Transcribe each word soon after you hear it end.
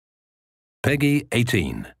Peggy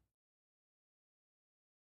 18.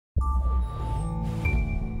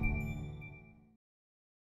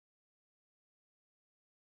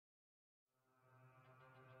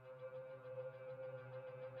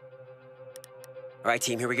 All right,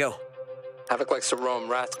 team, here we go. Havoc likes to roam.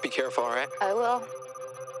 Wrath, be careful, all right? I will.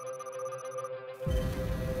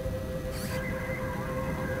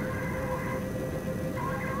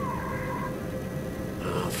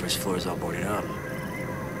 Oh, first floor is all boarded up.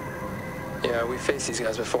 Yeah, we faced these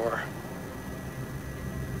guys before.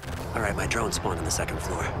 All right, my drone spawned on the second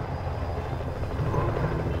floor.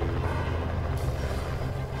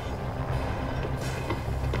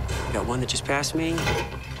 Got one that just passed me.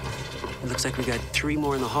 It looks like we got 3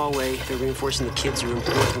 more in the hallway. They're reinforcing the kids' room,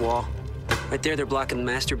 north wall. Right there, they're blocking the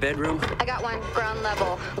master bedroom. I got one ground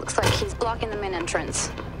level. Looks like he's blocking the main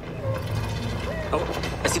entrance. Oh,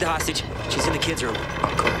 I see the hostage. She's in the kids' room.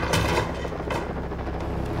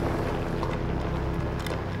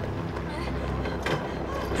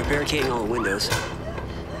 They're barricading all the windows.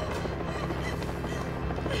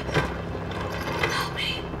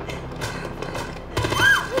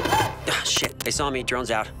 Ah, shit, they saw me.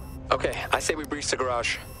 Drone's out. Okay, I say we breach the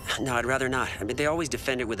garage. No, I'd rather not. I mean, they always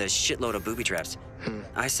defend it with a shitload of booby traps.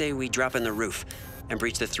 I say we drop in the roof and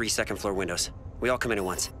breach the 3 second-floor windows. We all come in at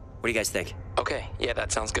once. What do you guys think? Okay, yeah,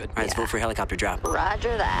 that sounds good. All right, let's vote for a helicopter drop.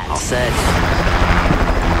 Roger that. All set.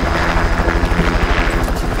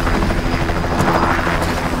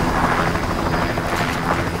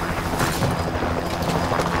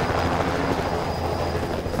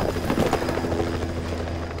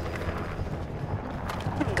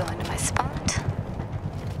 I'm going to my spot.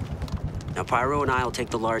 Now, Pyro and I will take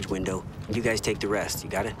the large window, and you guys take the rest. You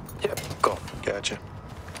got it? Yep, go. Gotcha.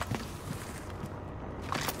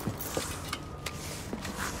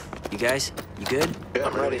 You guys? You good? Yeah,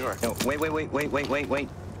 I'm ready. No, wait.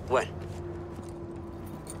 What?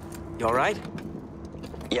 You all right?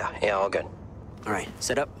 Yeah, all good. All right,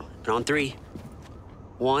 set up. And on 3.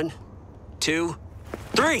 1, 2,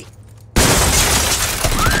 3!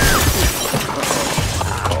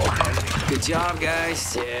 Good job,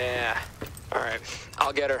 guys. Yeah. All right,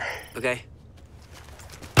 I'll get her. Okay.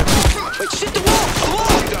 Wait, shit, the wall! The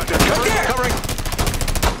wall! Doctor, covering!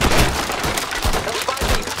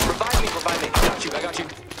 Revive me. I got you.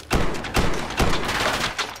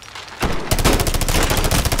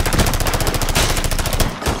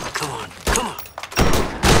 Come on.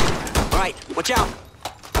 All right, watch out.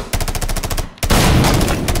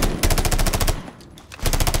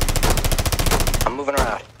 I'm moving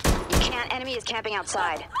around. You can't. Enemy is camping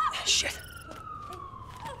outside. Shit.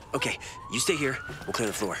 Okay, you stay here. We'll clear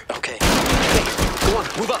the floor. Okay. Hey, go on,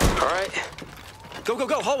 move up. All right. Go,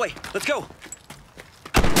 hallway. Let's go.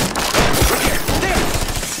 Right here, there.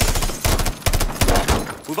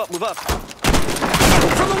 Move up.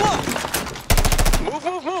 From the wall.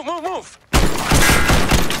 Move.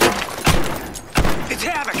 It's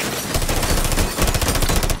Havoc.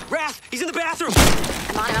 Wrath, he's in the bathroom.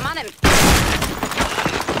 I'm on him.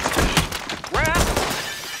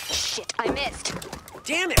 Wrath. Shit, I missed.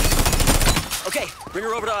 Damn it. Okay, bring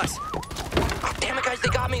her over to us. Oh, damn it, guys, they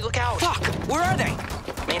got me. Look out. Fuck, where are they?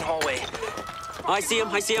 Main hallway. I see him.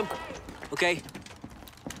 Okay.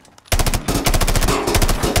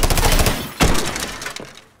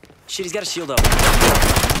 Shit, he's got a shield up.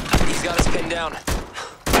 He's got us pinned down.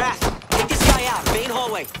 Wrath, take this guy out. Main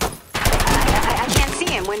hallway. I can't see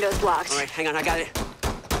him. Window's blocked. All right, hang on, I got it.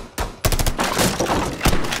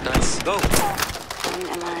 Nice. Go.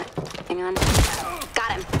 Hang on.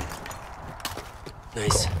 Got him.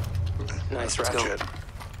 Nice. Nice, Let's go. Ratchet.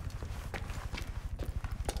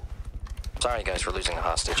 Sorry, guys, for losing a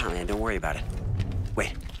hostage. Oh, man, don't worry about it.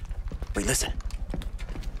 Wait, listen.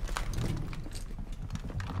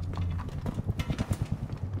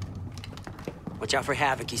 Watch out for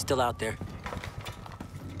Havoc, he's still out there.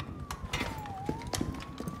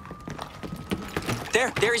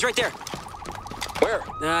 There, he's right there. Where?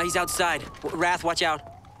 He's outside. Wrath, watch out.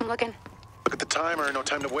 I'm looking. Look at the timer, no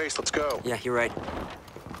time to waste, let's go. Yeah, you're right.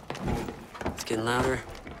 It's getting louder.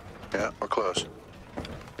 Yeah, we're close.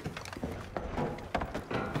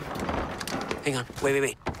 Hang on,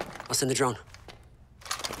 wait. I'll send the drone.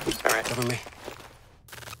 All right. Cover me.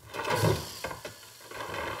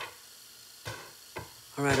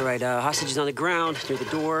 All right. Hostage is on the ground near the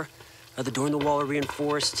door. The door and the wall are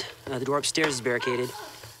reinforced. The door upstairs is barricaded.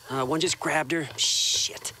 One just grabbed her.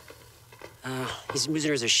 Shit. He's using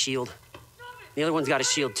her as a shield. The other one's got a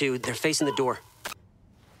shield, too. They're facing the door.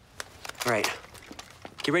 All right.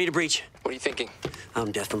 Get ready to breach. What are you thinking?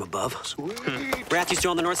 Death from above. Sweet. Wrath, you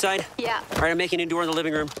still on the north side? Yeah. All right, I'm making an indoor in the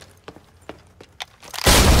living room.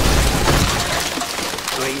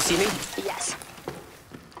 Okay, you see me? Yes.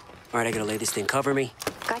 All right, I gotta lay this thing. Cover me.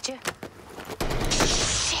 Gotcha.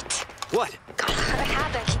 Shit. What? God,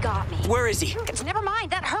 Havoc, he got me. Where is he? Never mind,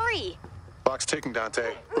 that hurry. Clock's ticking,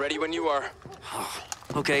 Dante. Ready when you are.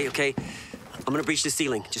 Okay. I'm gonna breach the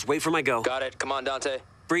ceiling. Just wait for my go. Got it. Come on, Dante.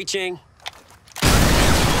 Breaching.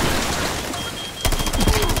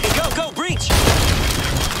 Hey, go, breach!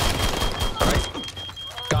 All right.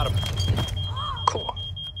 Got him. Cool.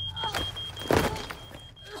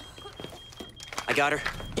 I got her.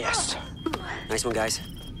 Yes. Nice one, guys.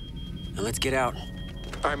 Now let's get out.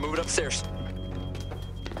 All right, move it upstairs.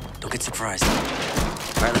 Don't get surprised.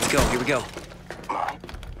 All right, let's go. Here we go. Come on.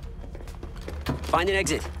 Find an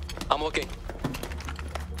exit. I'm looking.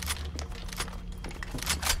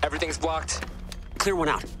 Everything's blocked. Clear one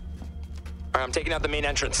out. All right, I'm taking out the main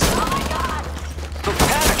entrance. Oh,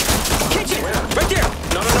 Havoc! Kitchen! Right there!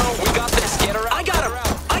 No, we got this. Get her out. I got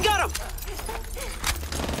him!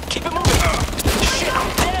 Keep it moving. Shit, I'm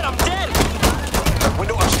dead.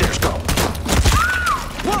 Window upstairs, go.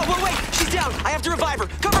 Whoa, wait! She's down! I have to revive her!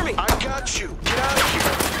 Cover me! I got you. Get out of here.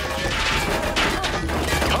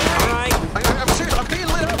 All right. I'm serious. I'm being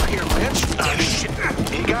lit up here, bitch. Shit.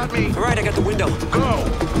 He got me. All right, I got the window. Go.